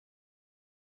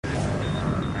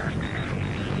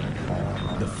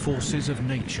forces of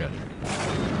nature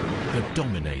that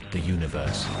dominate the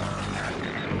universe.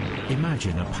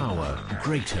 Imagine a power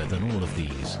greater than all of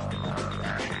these.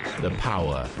 The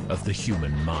power of the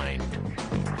human mind.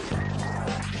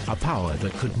 A power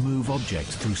that could move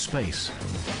objects through space,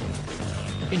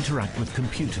 interact with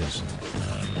computers,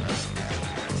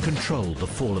 control the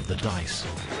fall of the dice.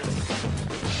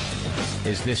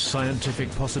 Is this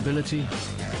scientific possibility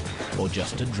or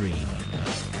just a dream?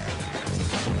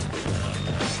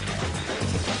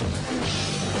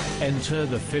 Enter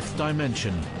the fifth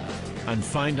dimension and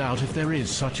find out if there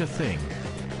is such a thing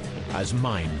as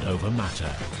mind over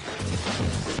matter.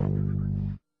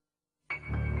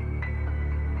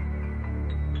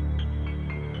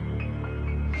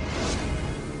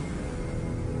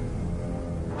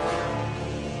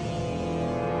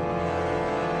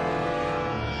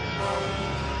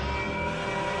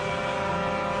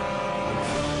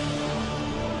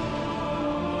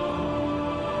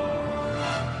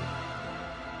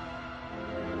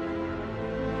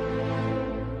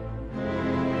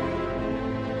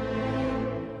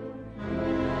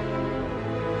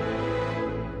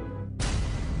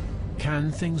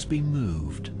 Can things be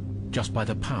moved just by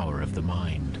the power of the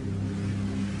mind?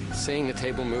 Seeing the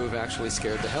table move actually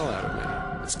scared the hell out of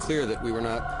me. It's clear that we were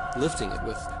not lifting it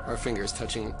with our fingers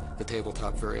touching the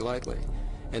tabletop very lightly.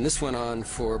 And this went on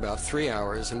for about 3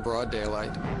 hours in broad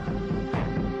daylight.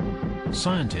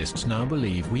 Scientists now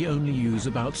believe we only use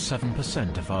about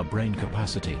 7% of our brain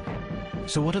capacity.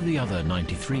 So what of the other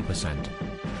 93%?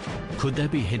 Could there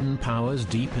be hidden powers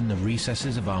deep in the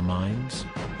recesses of our minds?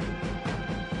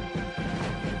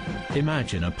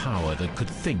 Imagine a power that could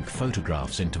think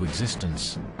photographs into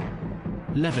existence,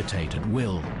 levitate at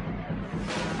will,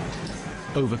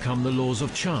 overcome the laws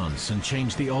of chance and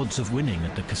change the odds of winning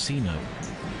at the casino.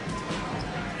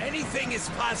 Anything is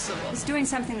possible. It's doing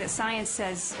something that science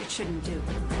says it shouldn't do.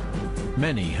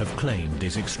 Many have claimed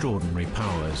these extraordinary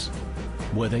powers.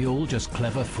 Were they all just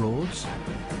clever frauds?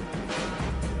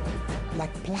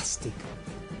 Like plastic.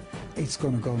 It's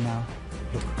gonna go now.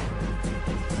 Look.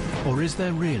 Or is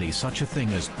there really such a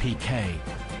thing as PK,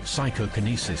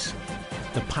 psychokinesis,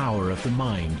 the power of the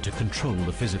mind to control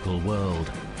the physical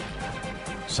world?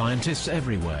 Scientists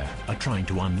everywhere are trying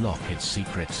to unlock its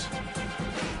secrets.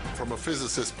 From a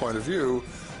physicist's point of view,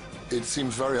 it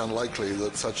seems very unlikely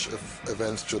that such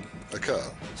events should occur.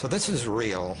 So this is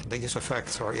real. These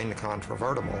effects are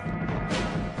incontrovertible.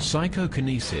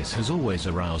 Psychokinesis has always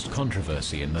aroused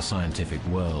controversy in the scientific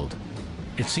world.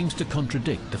 It seems to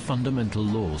contradict the fundamental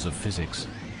laws of physics.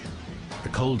 The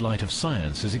cold light of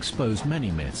science has exposed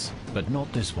many myths, but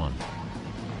not this one.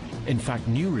 In fact,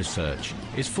 new research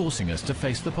is forcing us to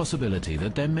face the possibility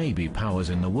that there may be powers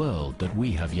in the world that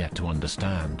we have yet to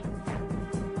understand.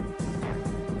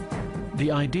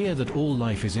 The idea that all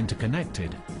life is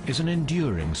interconnected is an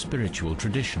enduring spiritual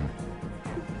tradition.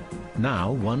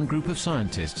 Now, one group of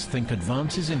scientists think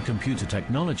advances in computer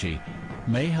technology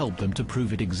may help them to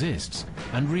prove it exists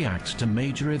and reacts to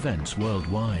major events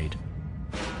worldwide.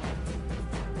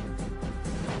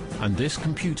 And this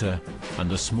computer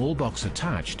and the small box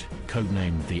attached,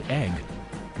 codenamed the Egg,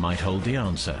 might hold the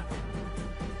answer.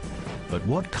 But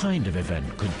what kind of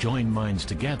event could join minds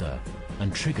together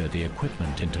and trigger the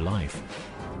equipment into life?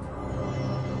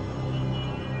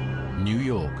 New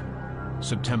York,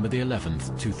 September the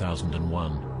 11th,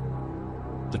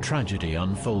 2001. The tragedy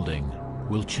unfolding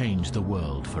will change the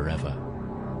world forever.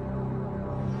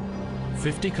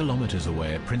 50 kilometers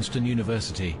away at Princeton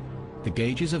University, the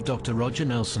gauges of Dr. Roger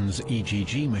Nelson's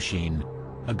EGG machine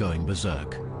are going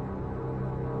berserk.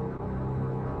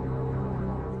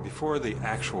 Before the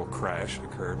actual crash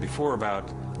occurred, before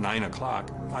about 9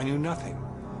 o'clock, I knew nothing.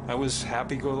 I was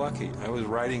happy-go-lucky. I was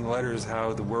writing letters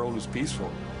how the world was peaceful,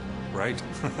 right?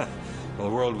 Well,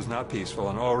 the world was not peaceful,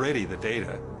 and already the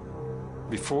data,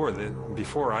 before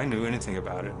I knew anything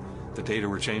about it, the data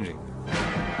were changing.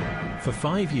 For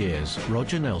 5 years,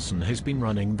 Roger Nelson has been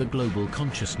running the Global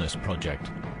Consciousness Project.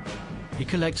 He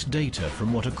collects data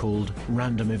from what are called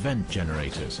random event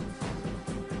generators.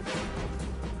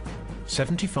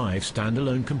 75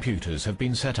 standalone computers have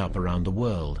been set up around the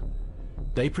world.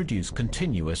 They produce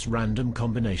continuous random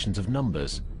combinations of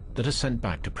numbers that are sent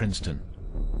back to Princeton.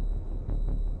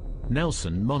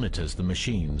 Nelson monitors the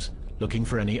machines, looking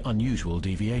for any unusual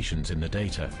deviations in the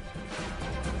data.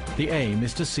 The aim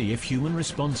is to see if human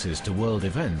responses to world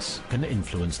events can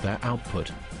influence their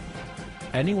output.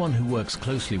 Anyone who works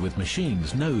closely with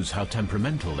machines knows how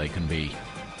temperamental they can be.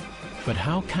 But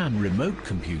how can remote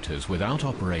computers without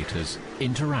operators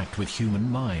interact with human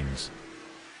minds?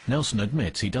 Nelson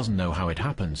admits he doesn't know how it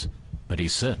happens, but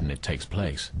he's certain it takes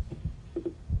place.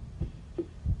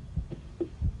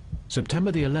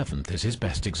 September the 11th is his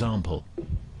best example.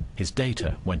 His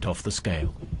data went off the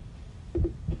scale.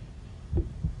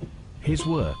 His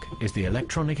work is the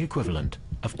electronic equivalent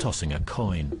of tossing a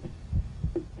coin.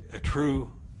 A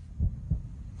true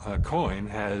coin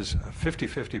has a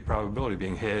 50-50 probability of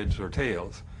being heads or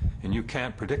tails, and you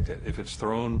can't predict it if it's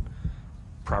thrown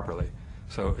properly.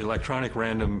 So electronic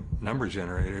random number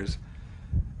generators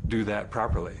do that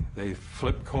properly. They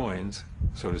flip coins,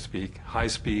 so to speak, high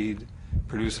speed,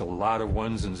 produce a lot of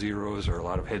ones and zeros or a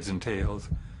lot of heads and tails,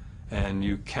 and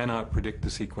you cannot predict the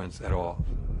sequence at all.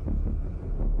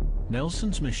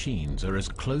 Nelson's machines are as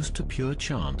close to pure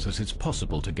chance as it's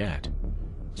possible to get,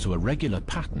 so a regular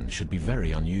pattern should be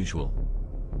very unusual.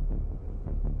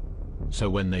 So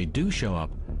when they do show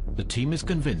up, the team is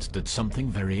convinced that something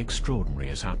very extraordinary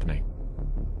is happening.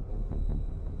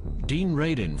 Dean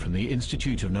Radin from the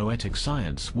Institute of Noetic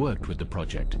Science worked with the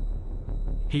project.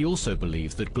 He also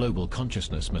believes that global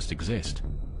consciousness must exist.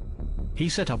 He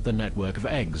set up the network of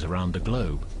eggs around the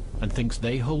globe and thinks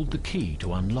they hold the key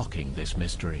to unlocking this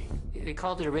mystery. They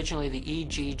called it originally the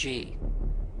EGG,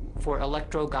 for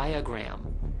electrogaiagram,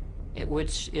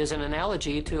 which is an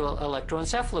analogy to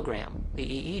electroencephalogram, the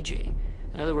EEG.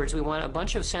 In other words, we want a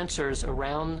bunch of sensors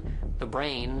around the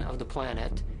brain of the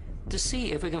planet to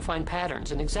see if we can find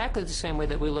patterns in exactly the same way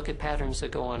that we look at patterns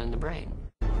that go on in the brain.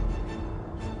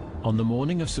 On the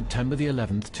morning of September the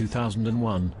 11th,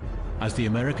 2001, as the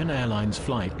American Airlines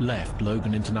flight left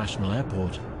Logan International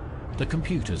Airport, the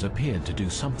computers appeared to do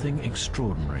something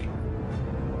extraordinary.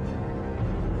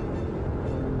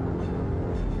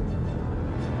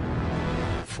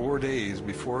 "4 days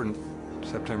before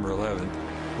September 11th,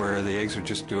 where the eggs are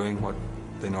just doing what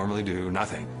they normally do,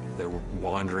 nothing. They're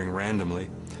wandering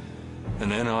randomly.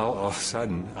 And then all of a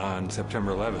sudden, on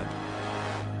September 11th,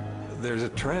 there's a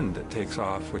trend that takes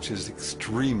off, which is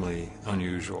extremely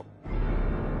unusual.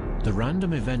 The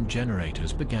random event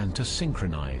generators began to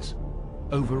synchronize,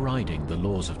 overriding the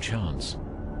laws of chance.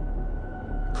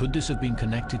 Could this have been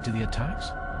connected to the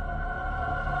attacks?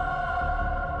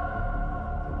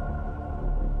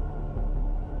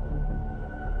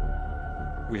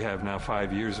 We have now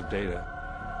 5 years of data,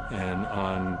 and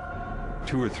on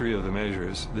 2 or 3 of the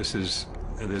measures, this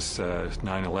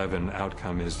 9/11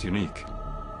 outcome is unique.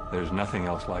 There's nothing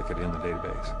else like it in the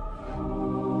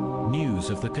database. News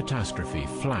of the catastrophe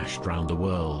flashed round the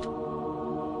world,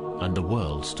 and the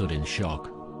world stood in shock.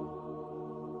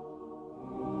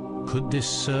 Could this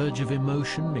surge of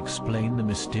emotion explain the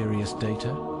mysterious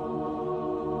data?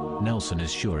 Nelson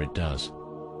is sure it does.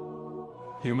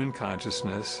 Human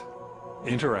consciousness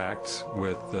interacts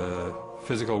with the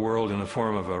physical world in the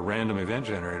form of a random event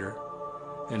generator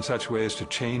in such ways to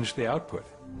change the output.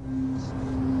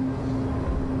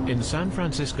 In San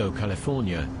Francisco,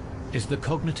 California, is the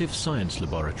Cognitive Science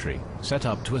Laboratory, set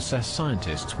up to assess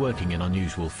scientists working in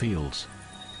unusual fields.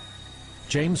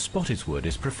 James Spottiswoode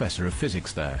is professor of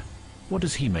physics there. What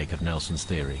does he make of Nelson's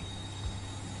theory?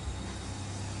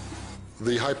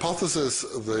 The hypothesis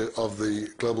of the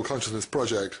Global Consciousness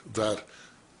Project that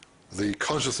the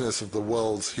consciousness of the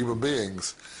world's human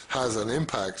beings has an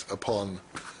impact upon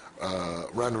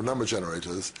random number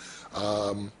generators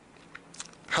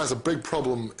has a big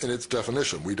problem in its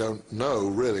definition. We don't know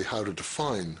really how to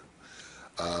define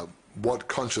what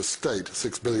conscious state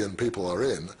 6 billion people are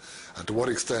in, and to what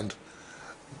extent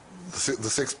the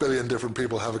 6 billion different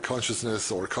people have a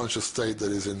consciousness or a conscious state that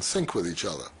is in sync with each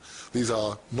other. These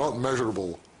are not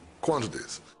measurable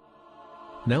quantities.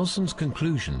 Nelson's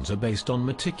conclusions are based on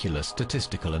meticulous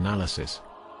statistical analysis.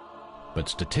 But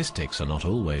statistics are not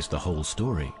always the whole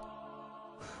story.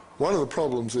 One of the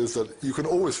problems is that you can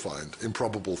always find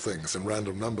improbable things in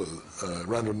random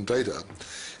data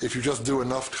if you just do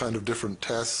enough kind of different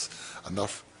tests,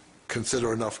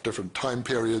 consider enough different time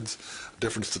periods,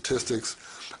 different statistics.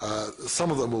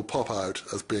 Some of them will pop out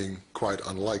as being quite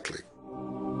unlikely.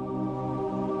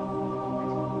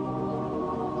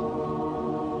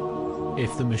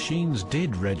 If the machines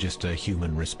did register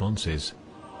human responses,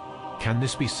 can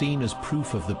this be seen as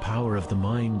proof of the power of the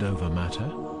mind over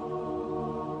matter?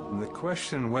 The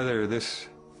question whether this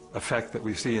effect that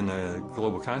we see in the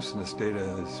global consciousness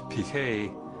data is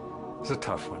PK is a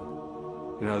tough one.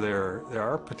 You know, there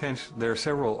are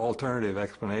several alternative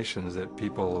explanations that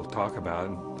people talk about,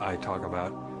 and I talk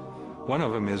about. One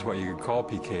of them is what you could call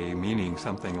PK, meaning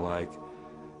something like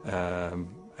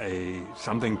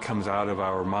something comes out of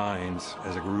our minds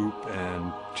as a group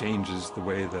and changes the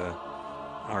way the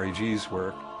REGs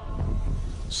work.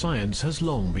 Science has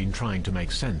long been trying to make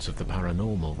sense of the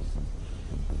paranormal.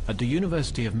 At the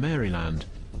University of Maryland,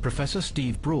 Professor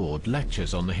Steve Broad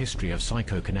lectures on the history of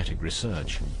psychokinetic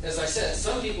research. As I said,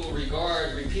 some people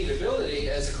regard repeatability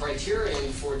as a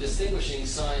criterion for distinguishing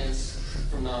science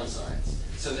from non-science,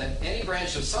 so that any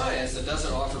branch of science that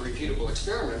doesn't offer repeatable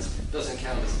experiments doesn't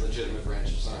count as a legitimate branch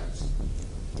of science.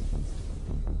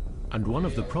 And one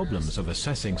of the problems of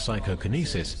assessing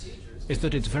psychokinesis is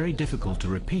that it's very difficult to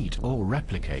repeat or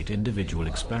replicate individual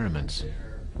experiments.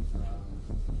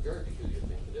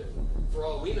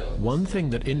 One thing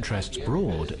that interests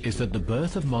Broad is that the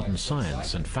birth of modern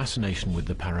science and fascination with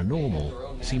the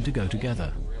paranormal seem to go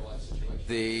together.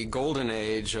 The golden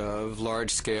age of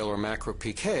large-scale or macro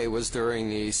PK was during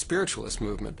the spiritualist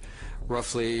movement,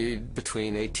 roughly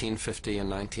between 1850 and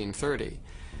 1930.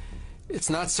 It's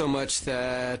not so much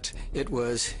that it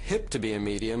was hip to be a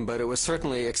medium, but it was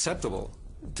certainly acceptable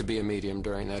to be a medium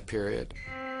during that period.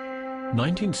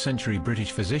 19th century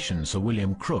British physician Sir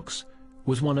William Crookes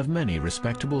was one of many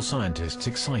respectable scientists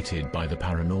excited by the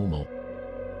paranormal.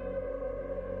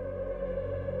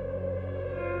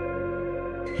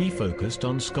 He focused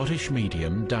on Scottish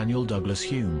medium Daniel Douglas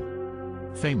Hume,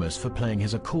 famous for playing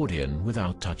his accordion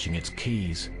without touching its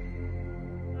keys.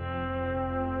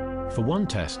 For one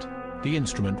test, the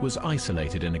instrument was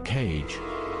isolated in a cage,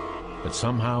 but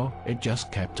somehow it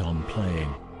just kept on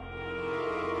playing.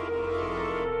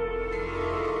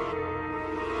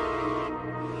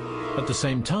 At the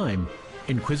same time,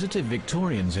 inquisitive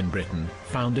Victorians in Britain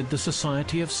founded the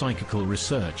Society of Psychical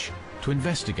Research to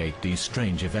investigate these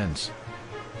strange events.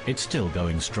 It's still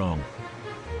going strong.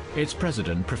 Its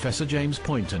president, Professor James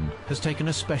Poynton, has taken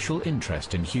a special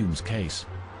interest in Hume's case.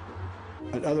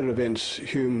 At other events,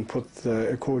 Hume put the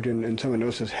accordion in someone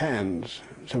else's hands,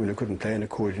 someone who couldn't play an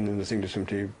accordion, and the thing just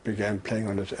simply began playing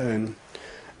on its own.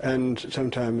 And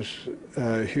sometimes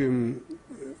Hume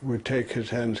would take his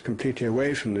hands completely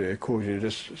away from the accordion,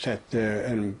 just sat there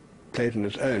and played on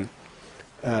its own.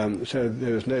 So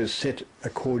there was no set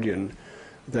accordion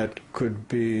that could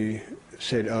be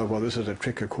said, oh, well, this is a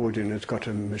trick accordion, it's got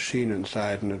a machine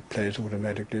inside and it plays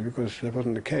automatically, because that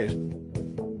wasn't the case.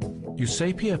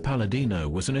 Eusapia Palladino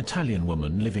was an Italian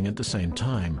woman living at the same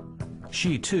time.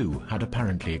 She too had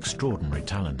apparently extraordinary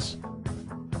talents.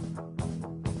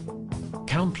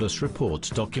 Countless reports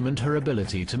document her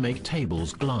ability to make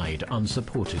tables glide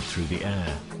unsupported through the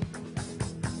air.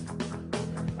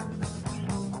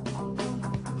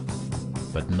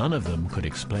 But none of them could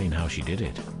explain how she did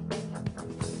it.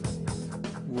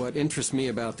 What interests me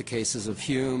about the cases of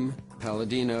Hume,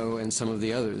 Palladino, and some of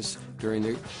the others during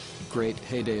the great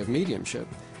heyday of mediumship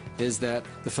is that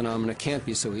the phenomena can't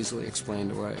be so easily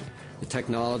explained away. The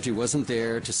technology wasn't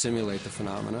there to simulate the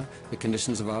phenomena, the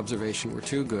conditions of observation were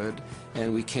too good,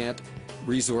 and we can't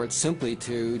resort simply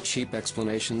to cheap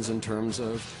explanations in terms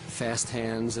of fast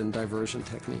hands and diversion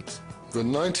techniques. The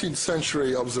 19th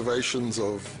century observations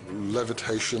of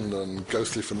levitation and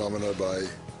ghostly phenomena by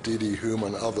D.D. Hume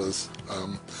and others,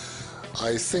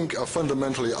 I think are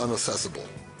fundamentally unaccessible.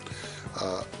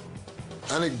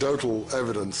 Anecdotal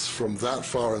evidence from that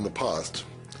far in the past,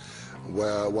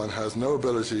 where one has no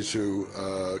ability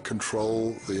to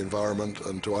control the environment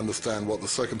and to understand what the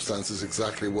circumstances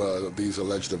exactly were that these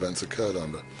alleged events occurred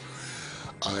under.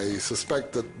 I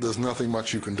suspect that there's nothing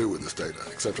much you can do with this data,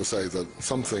 except to say that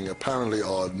something apparently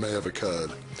odd may have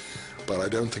occurred, but I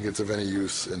don't think it's of any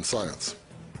use in science.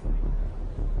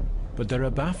 But there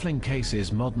are baffling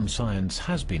cases modern science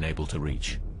has been able to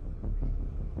reach.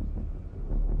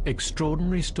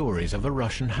 Extraordinary stories of a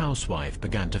Russian housewife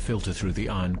began to filter through the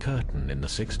Iron Curtain in the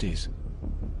 60s.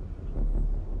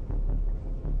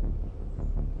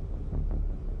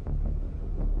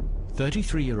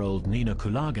 "33-year-old Nina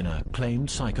Kulagina claimed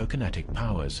psychokinetic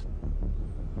powers.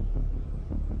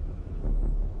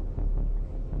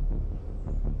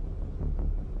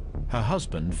 Her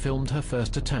husband filmed her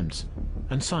first attempts,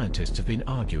 and scientists have been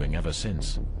arguing ever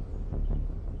since.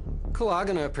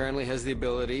 Kulagina apparently has the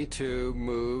ability to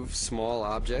move small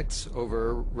objects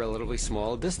over relatively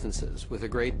small distances with a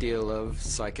great deal of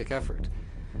psychic effort.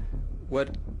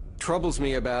 What troubles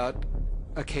me about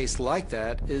a case like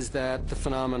that is that the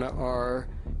phenomena are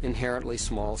inherently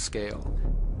small scale.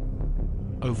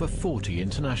 Over 40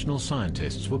 international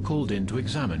scientists were called in to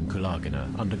examine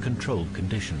Kulagina under controlled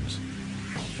conditions.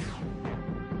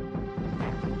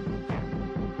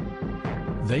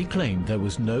 They claimed there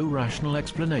was no rational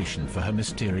explanation for her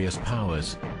mysterious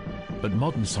powers, but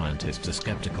modern scientists are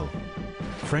skeptical.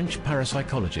 French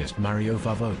parapsychologist Mario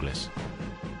Vavoglis.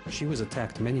 She was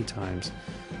attacked many times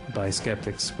by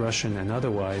skeptics, Russian and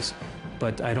otherwise,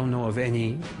 but I don't know of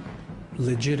any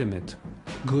legitimate,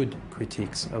 good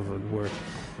critiques of her work.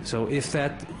 So if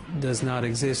that does not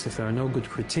exist, if there are no good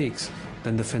critiques,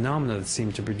 then the phenomena that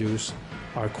seem to produce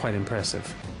are quite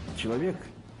impressive.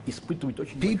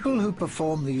 People who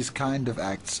perform these kind of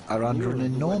acts are under an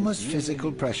enormous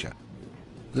physical pressure.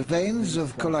 The veins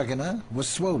of Kulagina were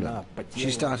swollen.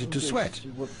 She started to sweat,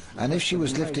 and if she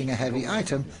was lifting a heavy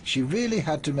item, she really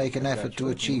had to make an effort to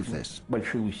achieve this.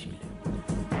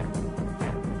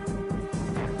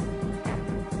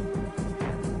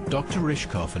 Dr.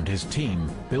 Rishkov and his team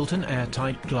built an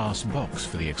airtight glass box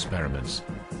for the experiments.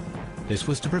 This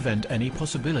was to prevent any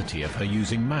possibility of her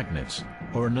using magnets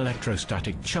or an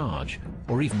electrostatic charge,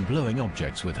 or even blowing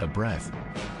objects with her breath.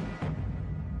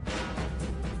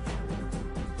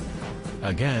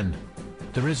 Again,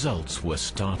 the results were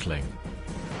startling.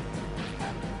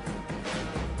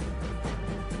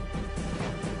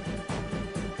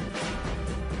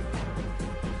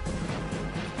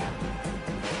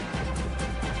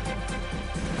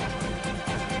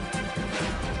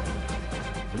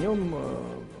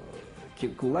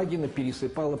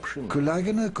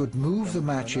 Kulagina could move the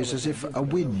matches as if a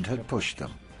wind had pushed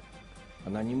them.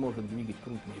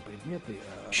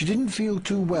 She didn't feel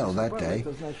too well that day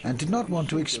and did not want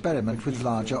to experiment with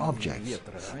larger objects.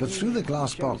 But through the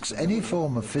glass box, any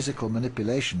form of physical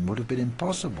manipulation would have been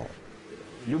impossible.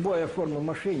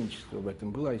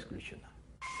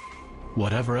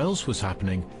 Whatever else was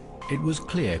happening, it was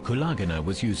clear Kulagina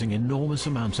was using enormous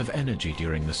amounts of energy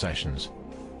during the sessions.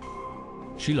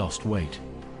 She lost weight.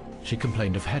 She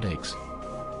complained of headaches.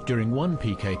 During one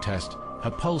PK test, her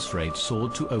pulse rate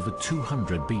soared to over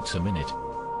 200 beats a minute.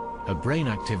 Her brain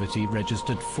activity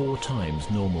registered 4 times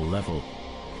normal level.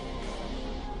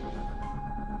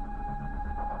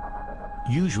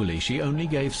 Usually she only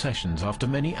gave sessions after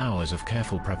many hours of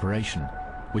careful preparation,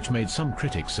 which made some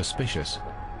critics suspicious.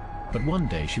 But one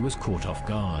day she was caught off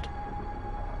guard.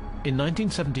 In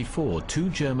 1974, 2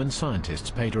 German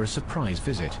scientists paid her a surprise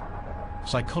visit.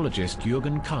 Psychologist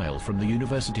Jürgen Keil from the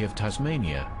University of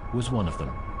Tasmania was one of them.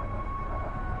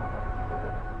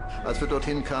 Als wir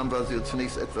dorthin kamen, war sie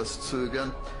zunächst etwas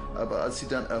zögernd, aber als sie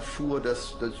dann erfuhr,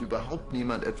 dass überhaupt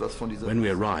niemand etwas von dieser... When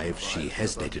we arrived, she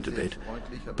hesitated a bit,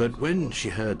 but when she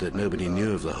heard that nobody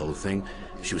knew of the whole thing,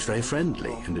 she was very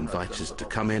friendly and invited us to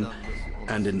come in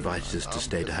and invited us to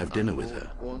stay to have dinner with her.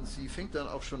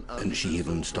 And she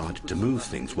even started to move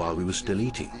things while we were still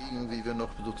eating. Wie wir noch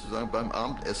sozusagen beim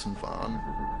Abendessen waren.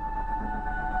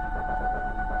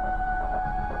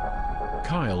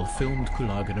 Kyle filmed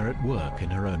Kulagina at work in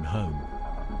her own home.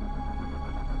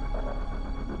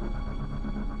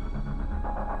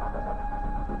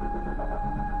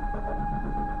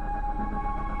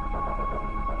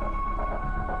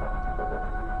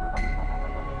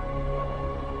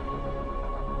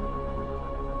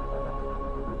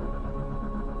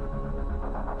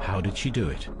 How did she do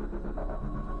it?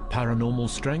 Paranormal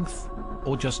strength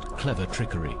or just clever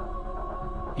trickery?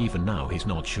 Even now he's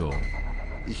not sure.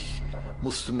 I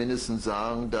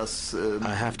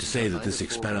have to say that this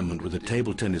experiment with a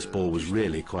table tennis ball was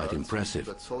really quite impressive.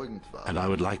 And I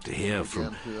would like to hear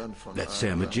from, let's say,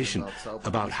 a magician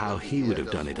about how he would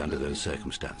have done it under those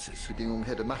circumstances.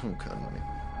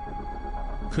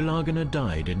 Kulagina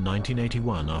died in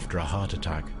 1981 after a heart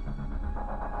attack.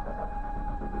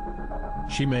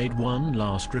 She made one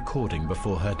last recording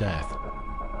before her death,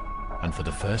 and for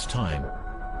the first time,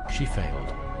 she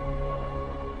failed.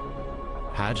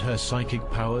 Had her psychic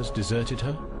powers deserted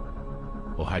her?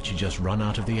 Or had she just run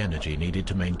out of the energy needed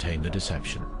to maintain the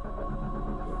deception?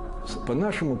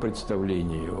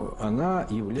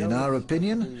 In our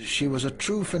opinion, she was a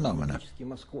true phenomenon.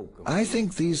 I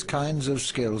think these kinds of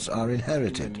skills are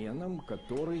inherited.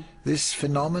 This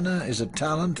phenomena is a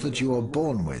talent that you are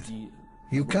born with.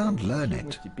 You can't learn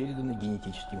it.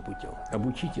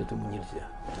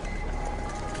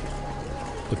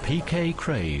 The PK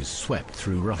craze swept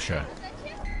through Russia.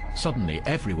 Suddenly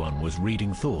everyone was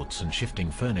reading thoughts and shifting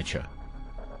furniture.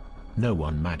 No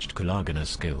one matched Kulagina's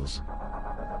skills.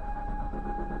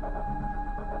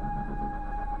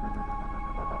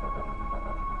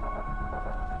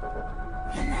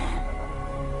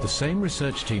 The same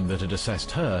research team that had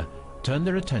assessed her turned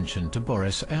their attention to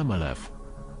Boris Ermolov.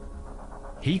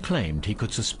 He claimed he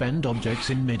could suspend objects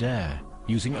in mid-air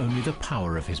using only the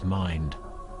power of his mind.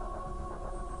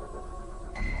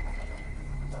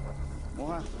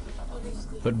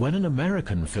 But when an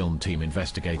American film team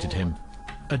investigated him,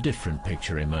 a different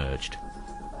picture emerged.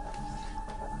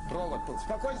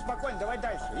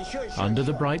 Under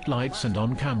the bright lights and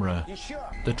on camera,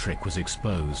 the trick was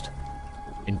exposed.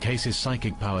 In case his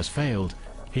psychic powers failed,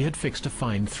 he had fixed a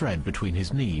fine thread between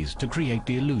his knees to create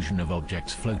the illusion of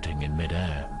objects floating in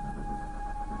mid-air.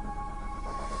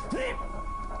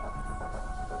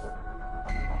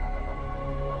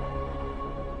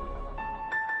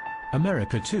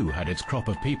 America too had its crop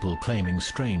of people claiming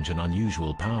strange and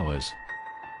unusual powers.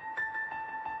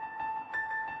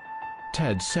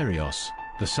 Ted Serios,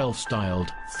 the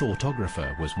self-styled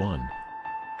thoughtographer, was one.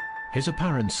 His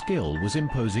apparent skill was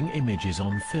imposing images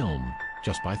on film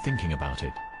just by thinking about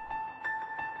it.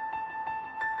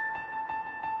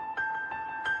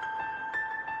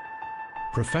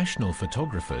 Professional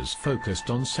photographers focused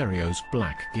on Serios'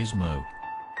 black gizmo,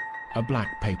 a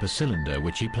black paper cylinder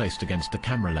which he placed against the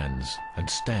camera lens and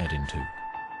stared into.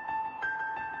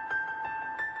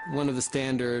 One of the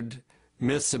standard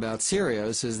myths about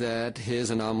Serios is that his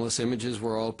anomalous images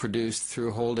were all produced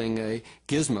through holding a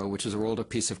gizmo, which is a rolled up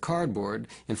piece of cardboard,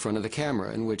 in front of the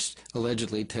camera, in which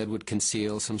allegedly Ted would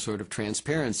conceal some sort of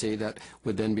transparency that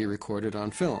would then be recorded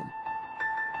on film.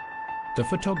 The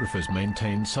photographers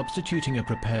maintained substituting a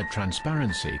prepared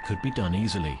transparency could be done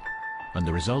easily, and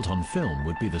the result on film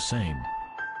would be the same.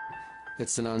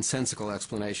 It's a nonsensical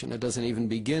explanation. It doesn't even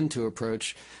begin to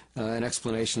approach an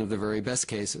explanation of the very best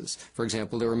cases. For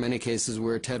example, there were many cases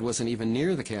where Ted wasn't even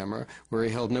near the camera, where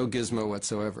he held no gizmo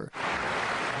whatsoever.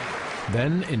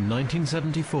 Then, in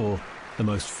 1974, the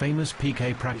most famous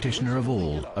PK practitioner of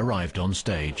all arrived on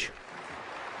stage.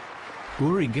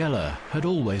 Uri Geller had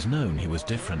always known he was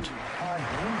different.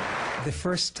 The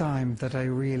first time that I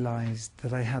realized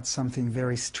that I had something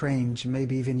very strange,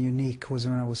 maybe even unique, was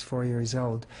when I was 4 years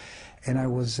old. And I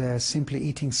was simply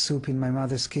eating soup in my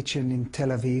mother's kitchen in Tel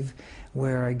Aviv,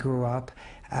 where I grew up.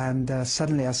 And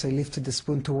suddenly, as I lifted the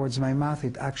spoon towards my mouth,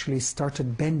 it actually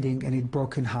started bending and it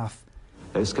broke in half.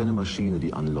 On German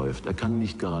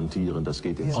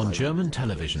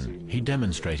television, he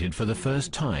demonstrated for the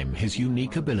first time his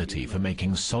unique ability for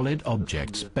making solid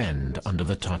objects bend under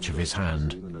the touch of his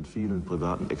hand.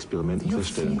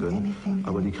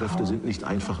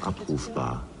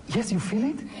 Yes, you feel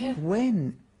it?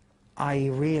 When I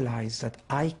realized that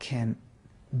I can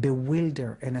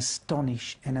bewilder and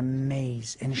astonish and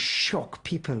amaze and shock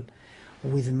people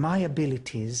with my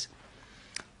abilities,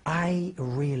 I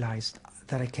realized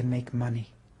that I can make money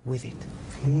with it.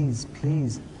 Please,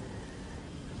 please.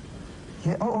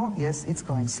 Yeah, oh, yes, it's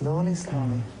going slowly,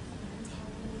 slowly.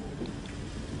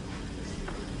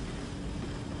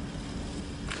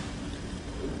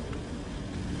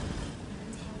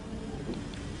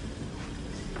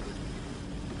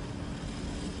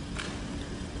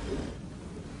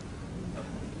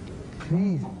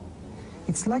 Please.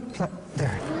 It's like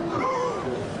there.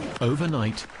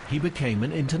 Overnight, he became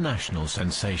an international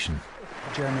sensation.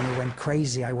 Germany went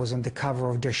crazy. I was on the cover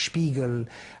of Der Spiegel.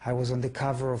 I was on the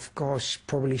cover of, gosh,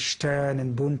 probably Stern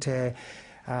and Bunte,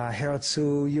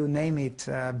 Herzu, you name it.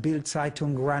 Bild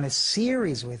Zeitung ran a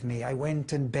series with me. I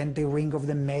went and bent the ring of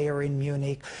the mayor in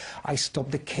Munich. I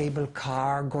stopped the cable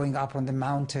car going up on the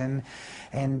mountain.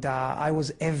 And I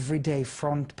was every day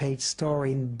front page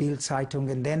story in Bild Zeitung.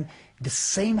 And then the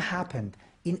same happened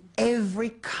in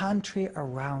every country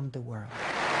around the world.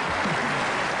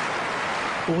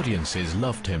 Audiences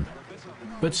loved him,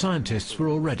 but scientists were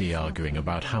already arguing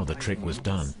about how the trick was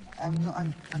done.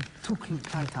 I'm too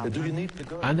tight up.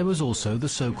 And there was also the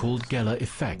so-called Geller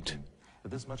effect.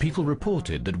 People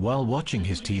reported that while watching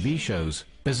his TV shows,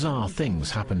 bizarre things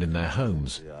happened in their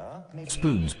homes.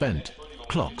 Spoons bent,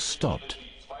 clocks stopped,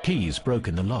 keys broke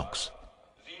in the locks.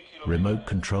 Remote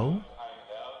control?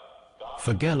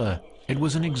 For Geller, it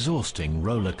was an exhausting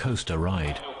roller coaster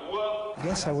ride.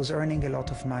 Yes, I was earning a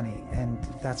lot of money, and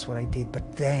that's what I did.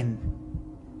 But then,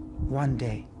 one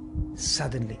day,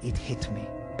 suddenly it hit me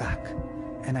back,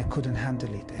 and I couldn't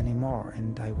handle it anymore,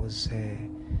 and I was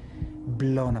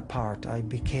blown apart. I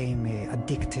became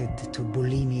addicted to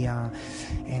bulimia,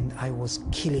 and I was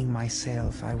killing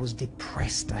myself. I was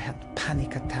depressed. I had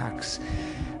panic attacks.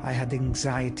 I had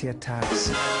anxiety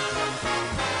attacks.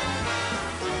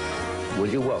 Will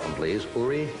you welcome, please,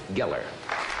 Uri Geller.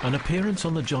 An appearance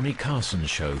on the Johnny Carson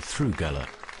show through Geller.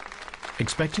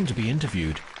 Expecting to be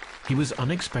interviewed, he was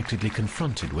unexpectedly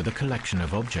confronted with a collection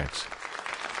of objects.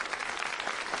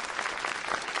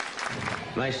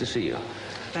 Nice to see you.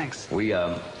 Thanks. We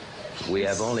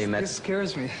have only met... This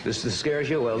scares me. This scares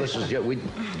you? Well, this is we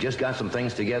just got some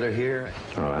things together here.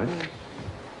 All right.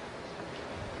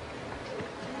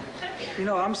 You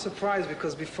know, I'm surprised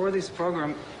because before this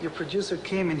program, your producer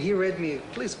came and he read me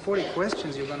at least 40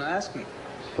 questions you're going to ask me.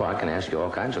 Well, I can ask you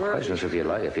all kinds of questions if you'd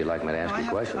like me to ask you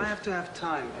questions. I have to have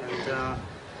time,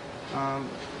 and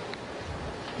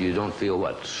you don't feel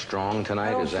what, strong tonight?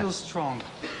 I don't feel strong.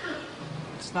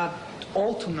 It's not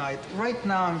all tonight. Right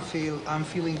now, I'm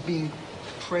feeling being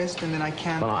pressed, and then I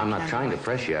can't. Well, I'm not trying to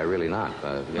press you. I really not.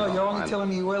 No, you're only telling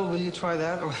me, well, will you try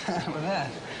that or that or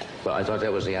that? Well, I thought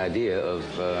that was the idea of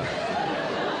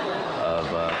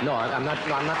No, I'm not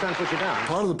trying to put you down.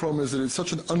 Part of the problem is that it's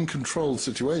such an uncontrolled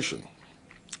situation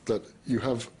that you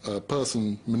have a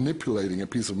person manipulating a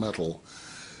piece of metal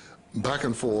back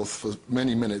and forth for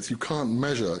many minutes. You can't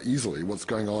measure easily what's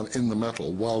going on in the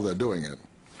metal while they're doing it.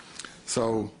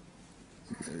 So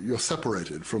you're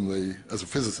separated from the, as a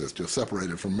physicist, you're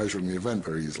separated from measuring the event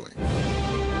very easily.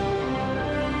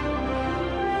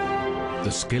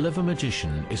 The skill of a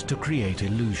magician is to create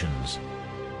illusions.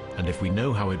 And if we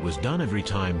know how it was done every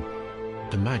time,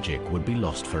 the magic would be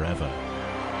lost forever.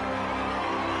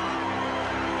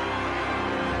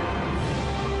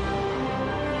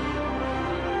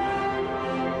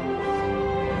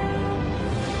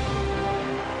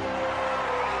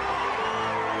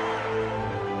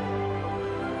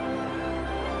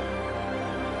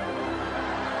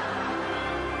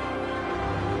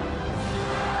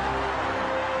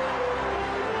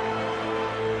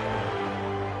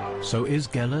 So is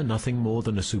Geller nothing more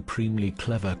than a supremely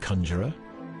clever conjurer?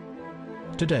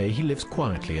 Today he lives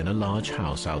quietly in a large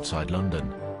house outside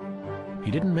London.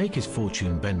 He didn't make his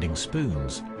fortune bending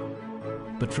spoons,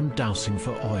 but from dowsing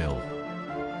for oil.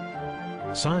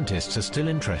 Scientists are still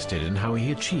interested in how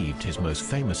he achieved his most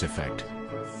famous effect.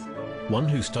 One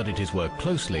who studied his work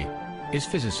closely is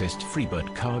physicist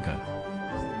Freibert Karger.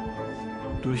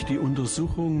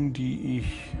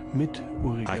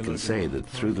 I can say that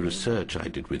through the research I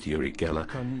did with Uri Geller,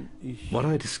 what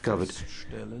I discovered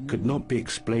could not be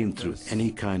explained through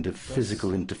any kind of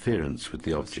physical interference with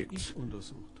the objects.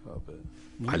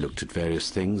 I looked at various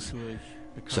things,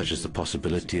 such as the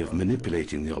possibility of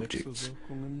manipulating the objects,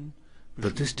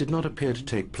 but this did not appear to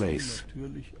take place.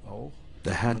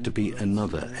 There had to be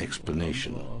another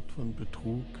explanation.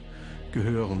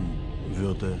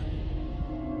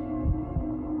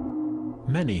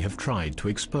 Many have tried to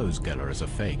expose Geller as a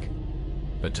fake,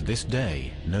 but to this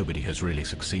day, nobody has really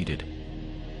succeeded.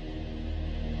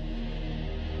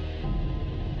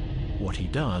 What he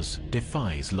does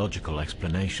defies logical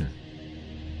explanation.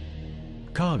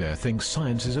 Karger thinks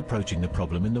science is approaching the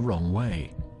problem in the wrong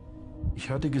way.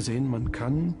 I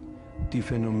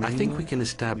think we can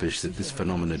establish that this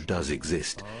phenomenon does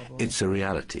exist. It's a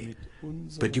reality.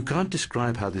 But you can't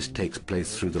describe how this takes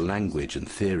place through the language and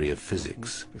theory of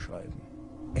physics.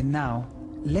 And now,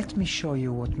 let me show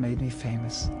you what made me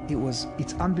famous.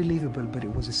 It's unbelievable, but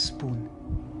it was a spoon.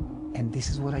 And this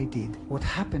is what I did. What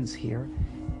happens here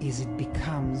is it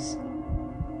becomes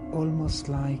almost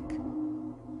like,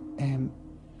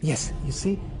 yes, you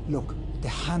see, look, the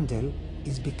handle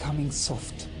is becoming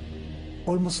soft,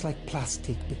 almost like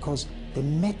plastic, because the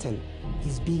metal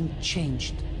is being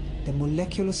changed. The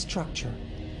molecular structure,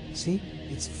 see,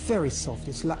 it's very soft,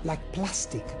 it's like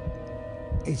plastic.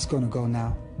 It's going to go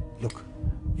now. Look.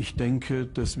 I think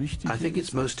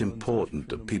it's most important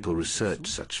that people research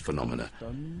such phenomena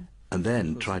and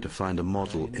then try to find a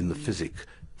model in the physics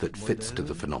that fits to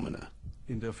the phenomena.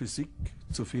 The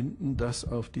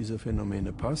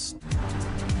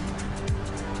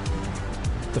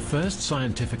first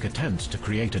scientific attempts to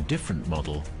create a different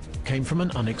model came from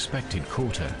an unexpected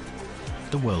quarter,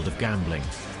 the world of gambling.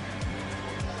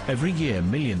 Every year,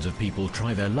 millions of people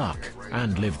try their luck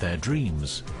and live their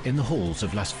dreams in the halls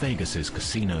of Las Vegas's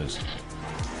casinos.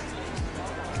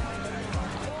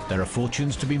 There are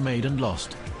fortunes to be made and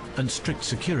lost, and strict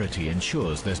security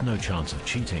ensures there's no chance of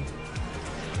cheating.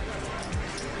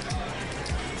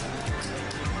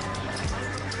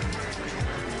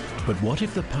 But what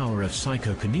if the power of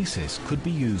psychokinesis could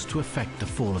be used to affect the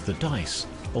fall of the dice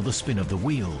or the spin of the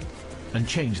wheel and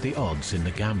change the odds in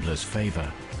the gambler's favor?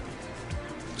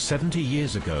 70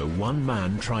 years ago, one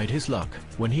man tried his luck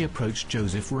when he approached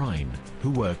Joseph Rhine,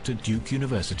 who worked at Duke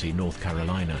University, North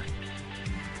Carolina.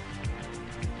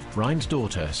 Rhine's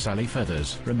daughter, Sally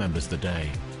Feathers, remembers the day.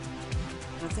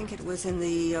 I think it was in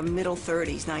the middle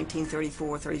 30s,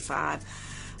 1934, 35.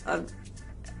 A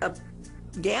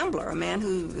gambler, a man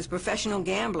who was a professional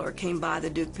gambler, came by the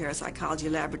Duke Parapsychology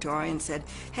Laboratory and said,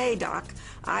 "Hey, Doc,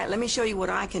 let me show you what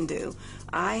I can do.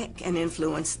 I can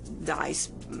influence dice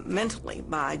mentally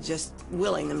by just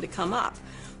willing them to come up."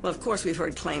 Well, of course, we've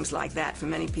heard claims like that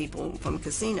from many people from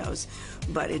casinos,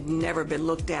 but it had never been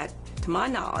looked at, to my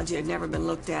knowledge, it had never been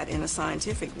looked at in a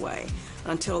scientific way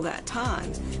until that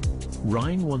time.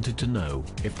 Rhine wanted to know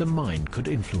if the mind could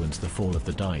influence the fall of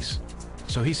the dice,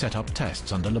 so he set up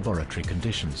tests under laboratory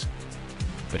conditions.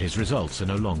 But his results are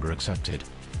no longer accepted.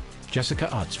 Jessica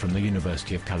Utz from the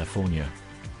University of California.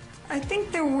 I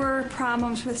think there were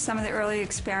problems with some of the early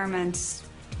experiments,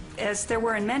 as there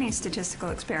were in many statistical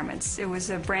experiments. It was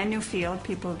a brand new field,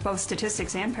 people, both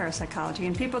statistics and parapsychology,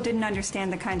 and people didn't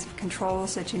understand the kinds of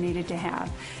controls that you needed to have.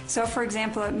 So, for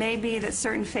example, it may be that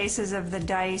certain faces of the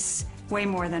dice way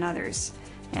more than others.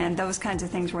 And those kinds of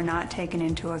things were not taken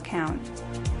into account.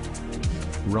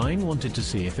 Rhine wanted to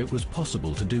see if it was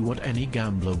possible to do what any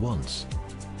gambler wants.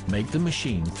 Make the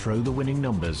machine throw the winning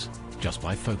numbers just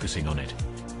by focusing on it.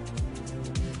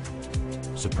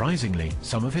 Surprisingly,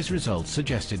 some of his results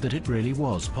suggested that it really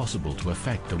was possible to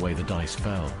affect the way the dice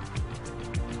fell.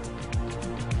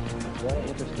 Very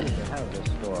interesting to have this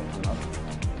store come up.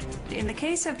 In the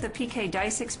case of the PK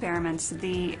dice experiments,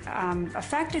 the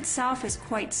effect itself is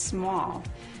quite small,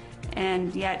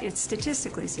 and yet it's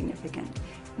statistically significant.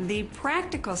 The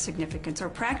practical significance or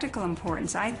practical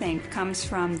importance, I think, comes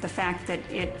from the fact that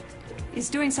it is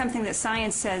doing something that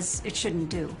science says it shouldn't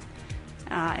do.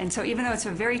 And so even though it's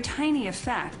a very tiny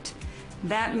effect,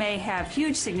 that may have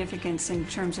huge significance in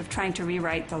terms of trying to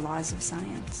rewrite the laws of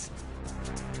science.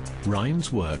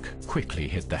 Rhine's work quickly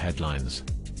hit the headlines.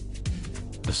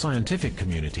 The scientific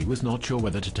community was not sure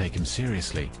whether to take him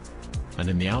seriously, and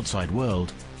in the outside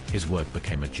world, his work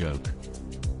became a joke.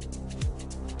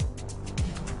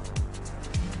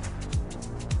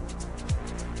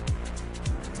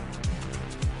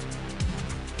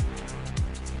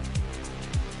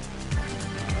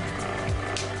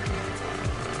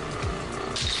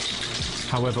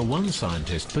 However, one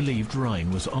scientist believed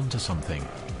Rhine was onto something.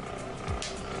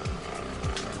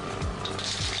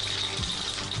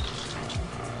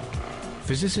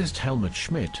 Physicist Helmut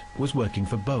Schmidt was working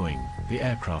for Boeing, the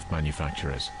aircraft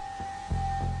manufacturers.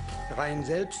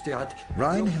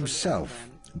 Rhine himself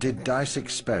did dice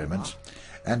experiments,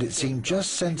 and it seemed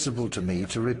just sensible to me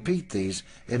to repeat these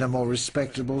in a more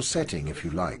respectable setting, if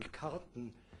you like,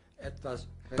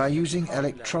 by using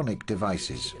electronic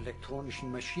devices.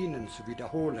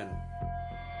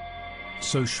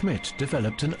 So Schmidt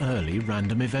developed an early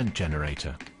random event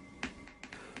generator.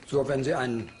 So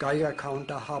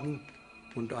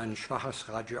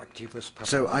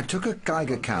I took a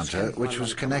Geiger counter which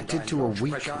was connected to a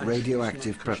weak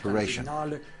radioactive preparation.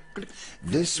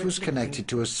 This was connected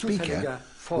to a speaker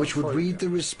which would read the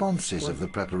responses of the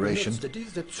preparation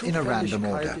in a random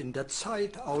order.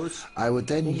 I would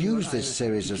then use this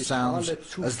series of sounds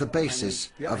as the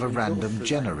basis of a random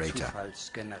generator.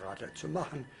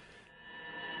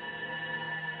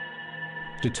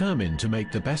 Determined to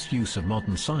make the best use of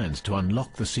modern science to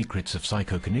unlock the secrets of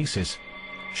psychokinesis,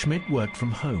 Schmidt worked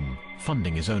from home,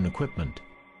 funding his own equipment.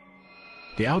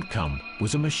 The outcome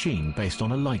was a machine based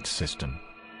on a light system.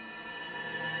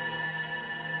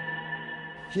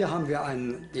 Here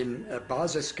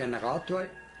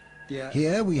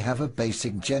we have a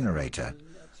basic generator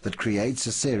that creates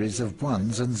a series of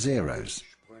ones and zeros.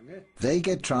 They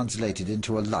get translated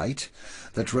into a light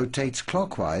that rotates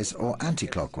clockwise or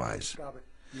anti-clockwise.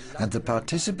 And the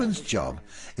participant's job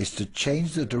is to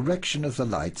change the direction of the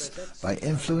lights by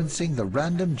influencing the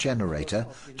random generator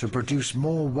to produce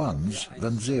more ones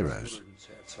than zeros.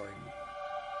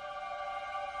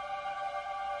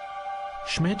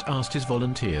 Schmidt asked his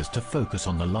volunteers to focus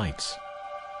on the lights.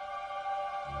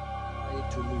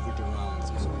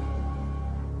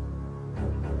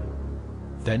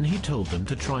 Then he told them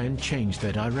to try and change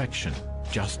their direction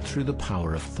just through the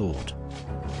power of thought.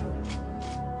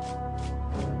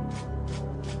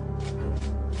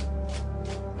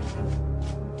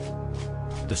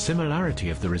 The similarity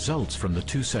of the results from the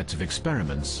two sets of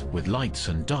experiments with lights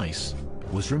and dice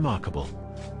was remarkable.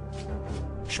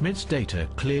 Schmidt's data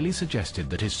clearly suggested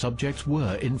that his subjects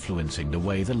were influencing the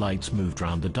way the lights moved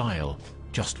round the dial,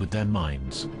 just with their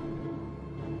minds.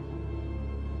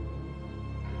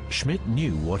 Schmidt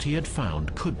knew what he had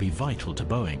found could be vital to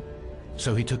Boeing,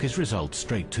 so he took his results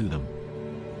straight to them.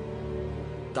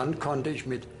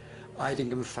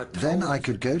 Then I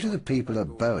could go to the people at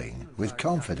Boeing with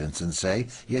confidence and say,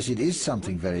 yes, it is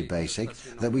something very basic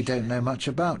that we don't know much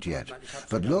about yet.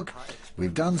 But look,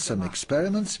 we've done some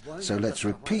experiments, so let's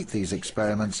repeat these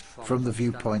experiments from the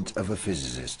viewpoint of a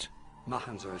physicist.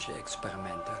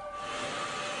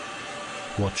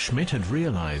 What Schmidt had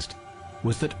realized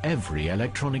was that every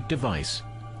electronic device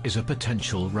is a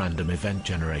potential random event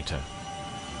generator.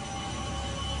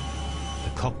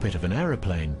 The cockpit of an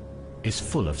aeroplane is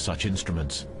full of such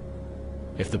instruments.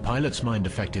 If the pilot's mind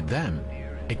affected them,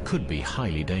 it could be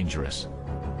highly dangerous.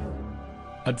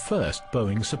 At first,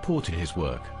 Boeing supported his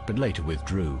work, but later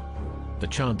withdrew. The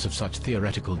chance of such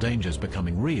theoretical dangers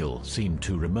becoming real seemed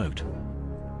too remote.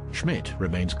 Schmidt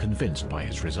remains convinced by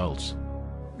his results.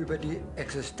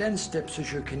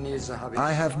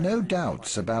 I have no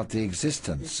doubts about the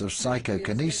existence of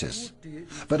psychokinesis,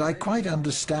 but I quite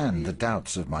understand the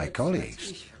doubts of my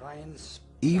colleagues.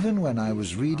 Even when I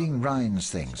was reading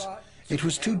Rhine's things, it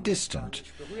was too distant.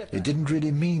 It didn't really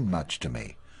mean much to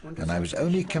me. and I was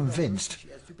only convinced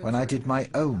when I did my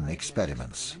own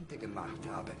experiments.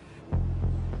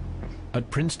 At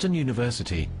Princeton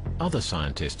University, other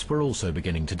scientists were also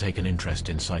beginning to take an interest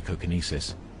in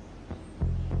psychokinesis.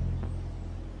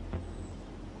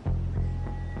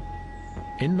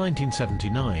 In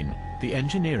 1979, the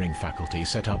engineering faculty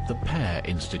set up the PEAR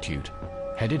Institute,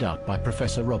 headed up by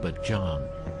Professor Robert Jahn.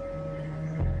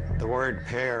 The word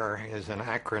PEAR is an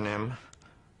acronym,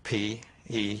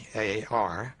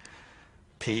 P-E-A-R,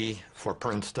 P for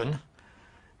Princeton,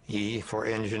 E for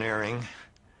engineering,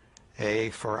 A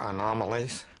for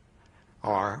anomalies,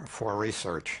 R for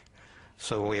research.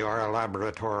 So we are a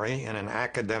laboratory in an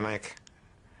academic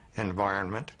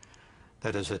environment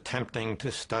that is attempting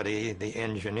to study the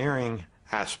engineering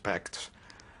aspects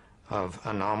of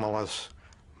anomalous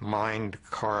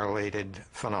mind-correlated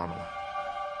phenomena.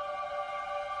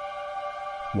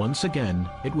 Once again,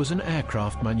 it was an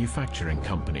aircraft manufacturing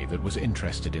company that was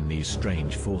interested in these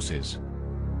strange forces.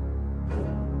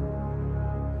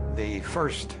 The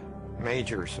first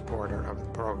major supporter of the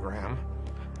program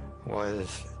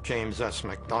was James S.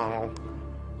 McDonnell,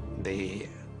 the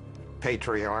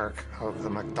patriarch of the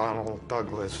McDonnell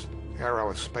Douglas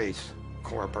Aerospace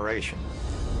Corporation.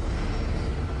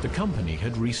 The company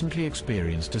had recently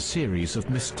experienced a series of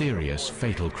mysterious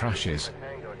fatal crashes.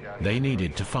 They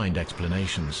needed to find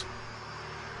explanations.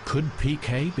 Could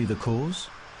PK be the cause?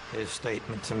 His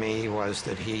statement to me was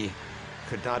that he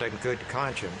could not in good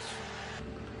conscience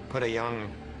put a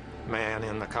young man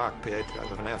in the cockpit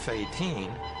of an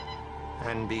F-18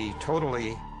 and be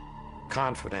totally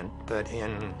confident that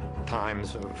in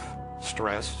times of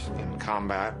stress, in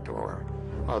combat or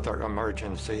other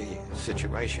emergency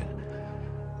situation,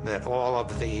 that all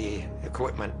of the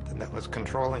equipment that was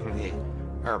controlling the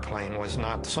airplane was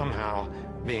not somehow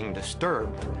being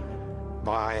disturbed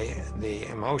by the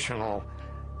emotional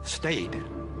state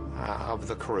of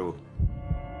the crew.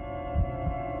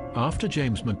 After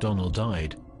James McDonnell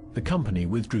died, the company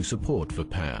withdrew support for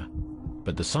PEAR,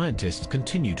 but the scientists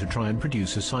continue to try and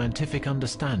produce a scientific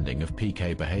understanding of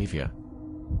PK behavior.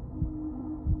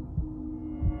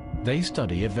 They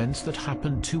study events that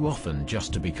happen too often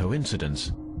just to be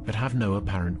coincidence, but have no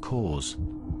apparent cause.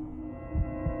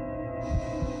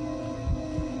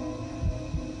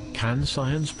 Can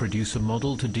science produce a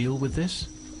model to deal with this?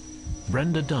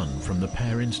 Brenda Dunn from the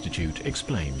PEAR Institute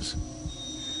explains.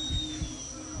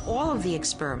 All of the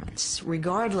experiments,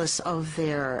 regardless of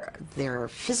their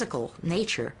physical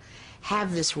nature,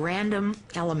 have this random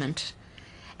element,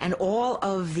 and all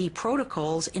of the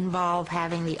protocols involve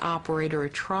having the operator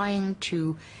trying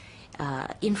to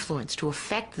influence, to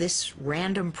affect this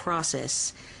random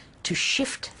process, to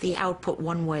shift the output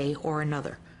one way or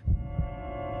another.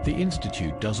 The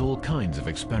Institute does all kinds of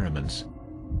experiments.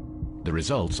 The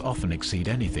results often exceed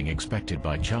anything expected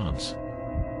by chance.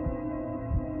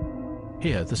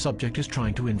 Here, the subject is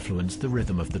trying to influence the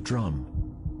rhythm of the drum.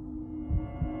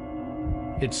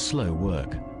 It's slow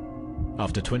work.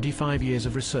 After 25 years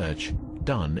of research,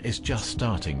 Dunn is just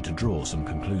starting to draw some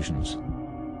conclusions.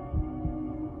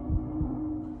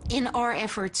 In our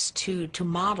efforts to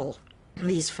model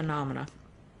these phenomena,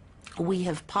 we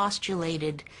have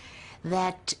postulated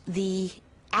that the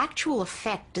actual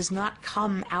effect does not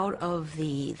come out of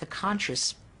the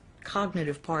conscious,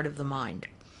 cognitive part of the mind,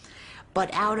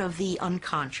 but out of the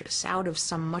unconscious, out of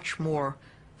some much more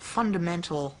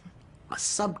fundamental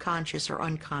subconscious or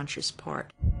unconscious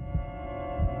part.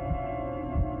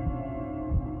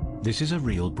 This is a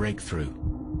real breakthrough.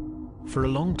 For a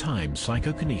long time,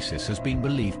 psychokinesis has been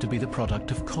believed to be the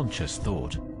product of conscious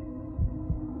thought.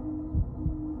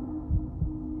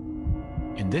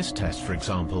 In this test, for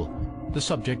example, the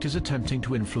subject is attempting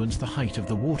to influence the height of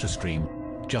the water stream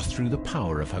just through the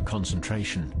power of her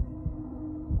concentration.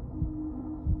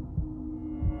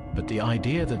 But the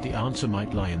idea that the answer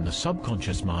might lie in the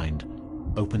subconscious mind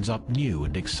opens up new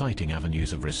and exciting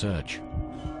avenues of research.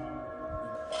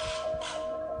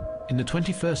 In the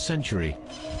 21st century,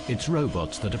 it's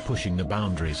robots that are pushing the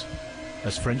boundaries,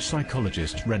 as French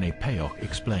psychologist René Payoc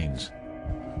explains.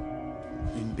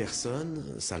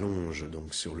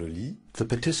 The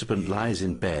participant lies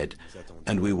in bed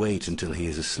and we wait until he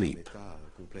is asleep.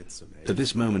 At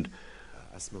this moment,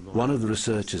 one of the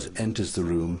researchers enters the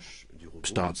room,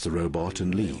 starts the robot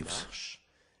and leaves.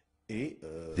 The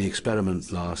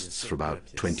experiment lasts for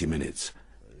about 20 minutes,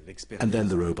 and then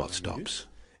the robot stops.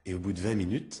 A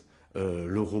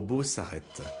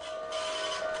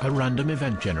random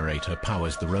event generator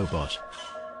powers the robot.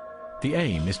 The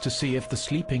aim is to see if the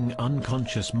sleeping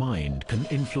unconscious mind can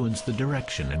influence the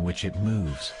direction in which it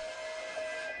moves.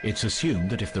 It's assumed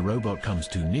that if the robot comes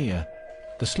too near,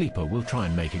 the sleeper will try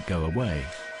and make it go away.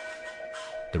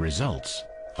 The results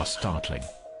are startling.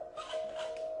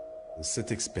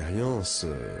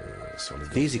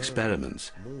 These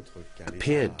experiments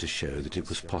appeared to show that it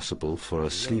was possible for a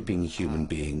sleeping human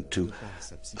being to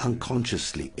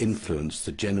unconsciously influence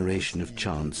the generation of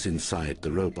chants inside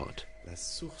the robot,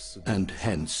 and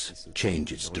hence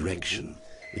change its direction.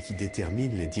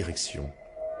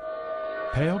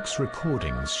 Payok's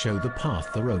recordings show the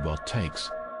path the robot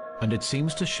takes, and it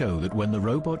seems to show that when the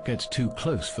robot gets too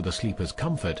close for the sleeper's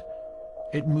comfort,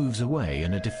 it moves away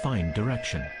in a defined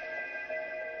direction.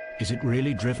 Is it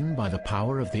really driven by the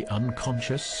power of the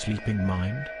unconscious sleeping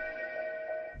mind?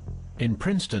 In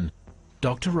Princeton,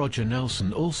 Dr. Roger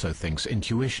Nelson also thinks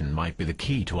intuition might be the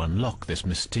key to unlock this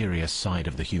mysterious side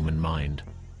of the human mind.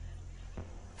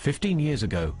 15 years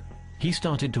ago, he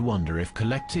started to wonder if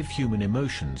collective human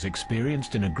emotions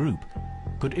experienced in a group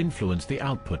could influence the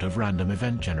output of random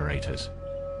event generators.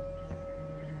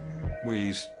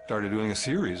 We started doing a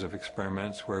series of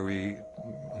experiments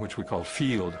which we called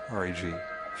field REG,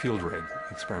 field reg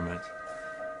experiments,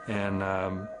 and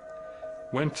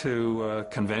went to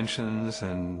conventions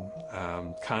and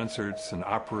concerts and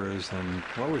operas, and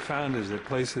what we found is that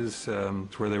places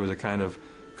where there was a kind of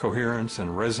coherence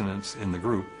and resonance in the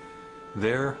group,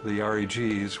 there the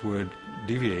REGs would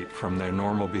deviate from their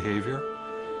normal behavior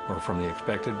or from the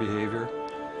expected behavior.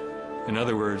 In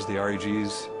other words, the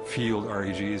REGs, field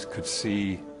REGs, could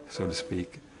see, so to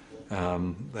speak,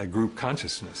 that group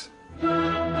consciousness.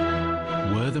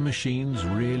 Were the machines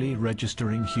really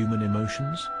registering human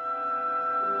emotions?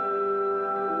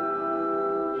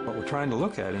 What we're trying to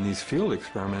look at in these field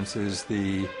experiments is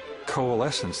the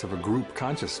coalescence of a group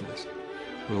consciousness.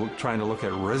 We're trying to look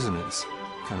at resonance,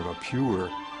 kind of a pure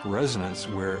resonance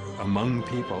where among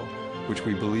people, which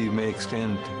we believe may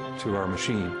extend to our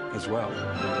machine as well.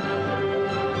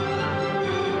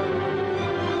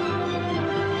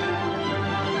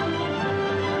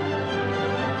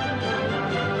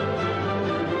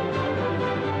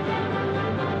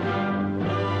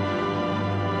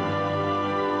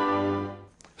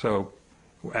 So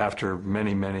after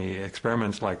many, many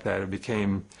experiments like that, it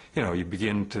became, you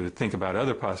begin to think about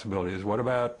other possibilities. What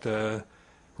about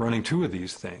running two of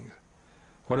these things?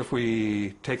 What if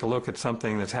we take a look at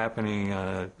something that's happening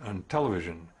on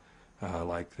television,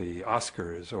 like the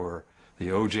Oscars or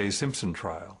the O.J. Simpson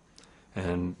trial,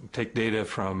 and take data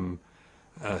from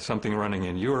something running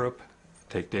in Europe,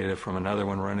 take data from another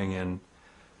one running in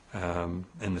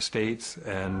the States,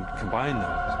 and combine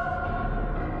those?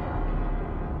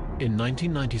 In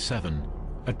 1997,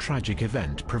 a tragic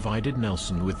event provided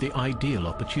Nelson with the ideal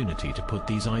opportunity to put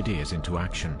these ideas into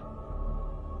action.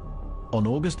 On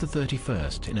August the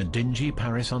 31st, in a dingy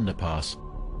Paris underpass,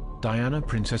 Diana,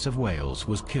 Princess of Wales,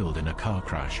 was killed in a car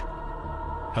crash.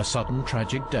 Her sudden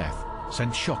tragic death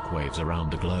sent shockwaves around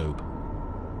the globe.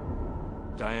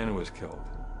 Diana was killed,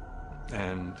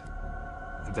 and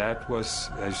that was,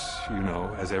 as you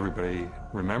know, as everybody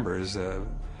remembers, it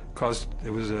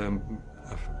was a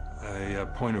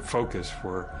point of focus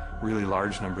for really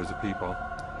large numbers of people.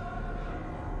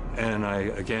 And I,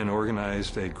 again,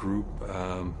 organized a group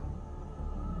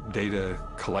data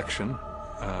collection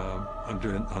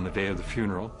on the day of the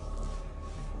funeral.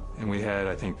 And we had,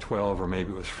 I think, 12 or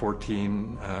maybe it was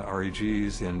 14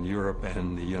 REGs in Europe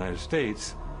and the United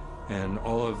States. And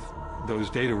all of those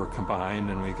data were combined,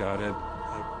 and we got a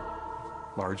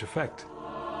large effect.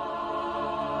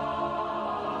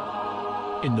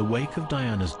 In the wake of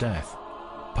Diana's death,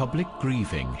 public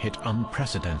grieving hit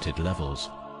unprecedented levels.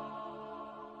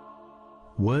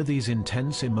 Were these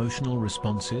intense emotional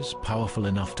responses powerful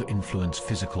enough to influence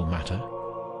physical matter?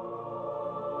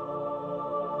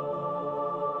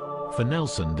 For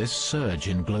Nelson, this surge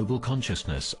in global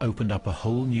consciousness opened up a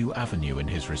whole new avenue in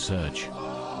his research.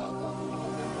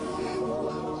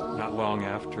 Not long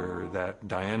after that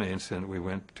Diana incident,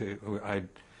 I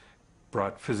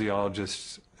brought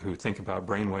physiologists who think about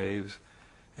brainwaves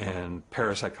and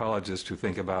parapsychologists who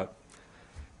think about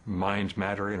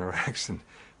mind-matter interaction,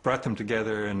 brought them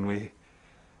together, and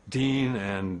Dean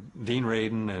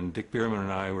Radin and Dick Bierman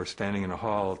and I were standing in a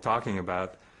hall talking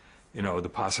about, the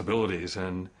possibilities,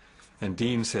 and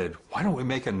Dean said, why don't we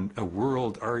make a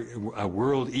world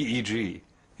EEG?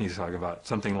 He's talking about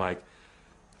something like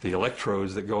the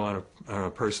electrodes that go on a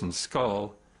person's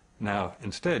skull. Now,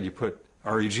 instead, you put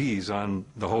REGs on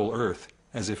the whole Earth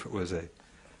as if it was a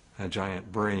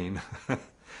giant brain.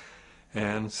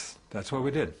 And that's what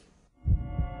we did.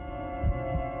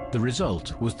 The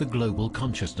result was the Global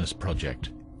Consciousness Project,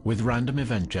 with random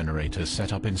event generators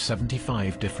set up in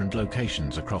 75 different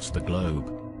locations across the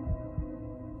globe.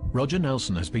 Roger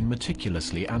Nelson has been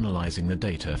meticulously analyzing the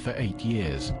data for 8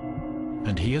 years.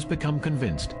 and he has become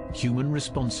convinced human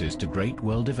responses to great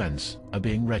world events are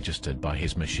being registered by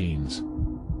his machines.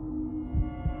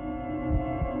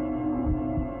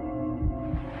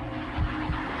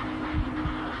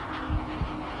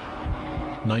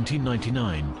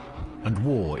 (1999), and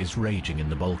war is raging in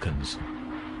the Balkans.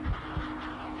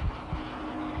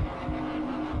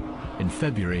 In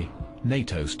February,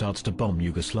 NATO starts to bomb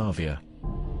Yugoslavia.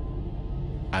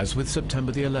 As with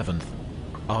September the 11th,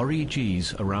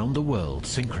 REGs around the world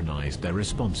synchronized their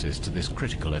responses to this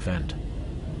critical event.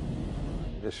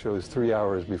 This shows 3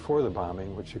 hours before the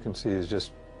bombing, which you can see is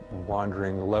just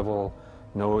wandering level,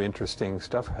 no interesting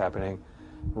stuff happening.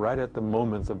 Right at the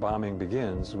moment the bombing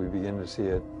begins, we begin to see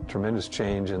a tremendous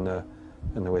change in the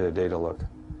way the data look.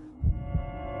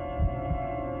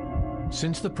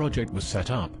 Since the project was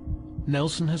set up,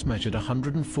 Nelson has measured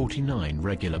 149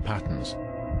 regular patterns,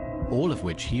 all of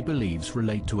which he believes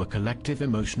relate to a collective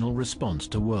emotional response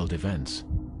to world events.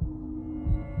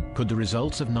 Could the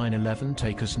results of 9/11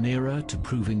 take us nearer to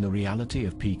proving the reality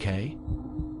of PK?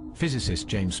 Physicist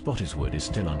James Spottiswoode is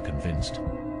still unconvinced.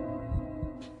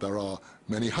 There are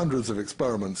many hundreds of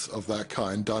experiments of that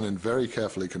kind done in very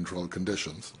carefully controlled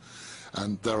conditions,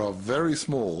 and there are very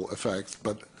small effects,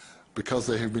 but because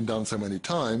they have been done so many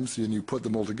times, and you put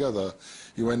them all together,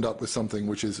 you end up with something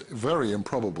which is very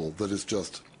improbable, that is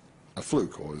just a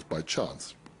fluke or is by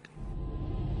chance.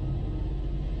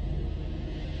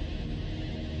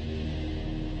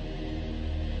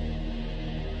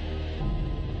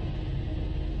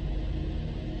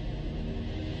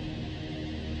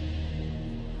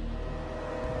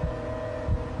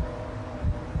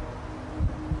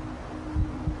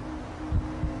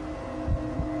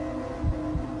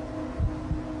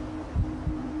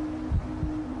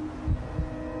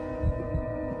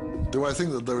 Do I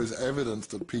think that there is evidence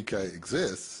that PK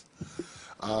exists?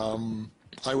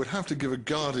 I would have to give a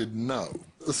guarded no.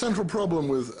 The central problem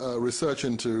with research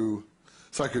into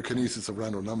psychokinesis of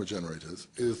random number generators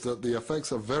is that the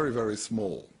effects are very, very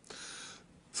small.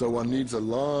 So one needs a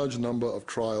large number of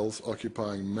trials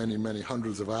occupying many, many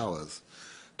hundreds of hours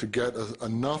to get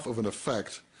enough of an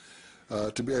effect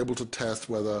to be able to test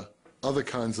whether other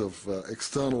kinds of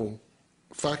external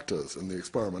factors in the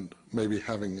experiment may be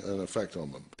having an effect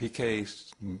on them. PK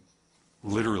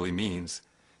literally means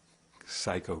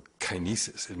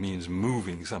psychokinesis. It means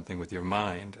moving something with your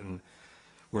mind, and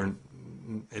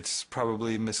it's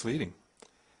probably misleading.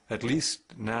 At least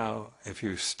now, if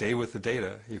you stay with the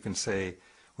data, you can say,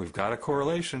 we've got a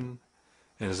correlation,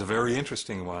 and it's a very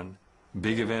interesting one.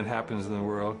 Big event happens in the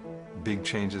world, big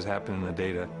changes happen in the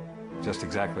data. Just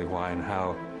exactly why and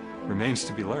how remains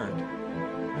to be learned.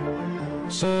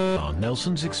 So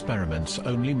Nelson's experiments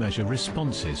only measure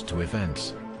responses to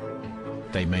events.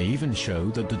 They may even show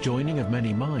that the joining of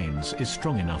many minds is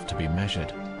strong enough to be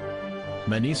measured.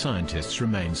 Many scientists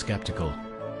remain skeptical,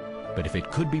 but if it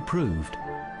could be proved,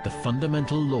 the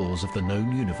fundamental laws of the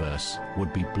known universe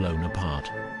would be blown apart.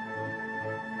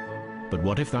 But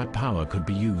what if that power could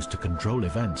be used to control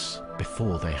events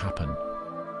before they happen?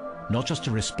 Not just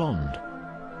to respond,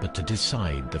 but to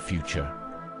decide the future.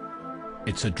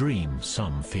 It's a dream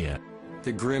some fear.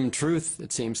 The grim truth,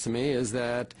 it seems to me, is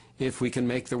that if we can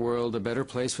make the world a better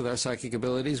place with our psychic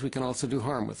abilities, we can also do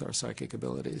harm with our psychic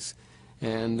abilities.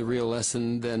 And the real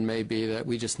lesson then may be that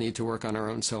we just need to work on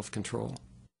our own self-control.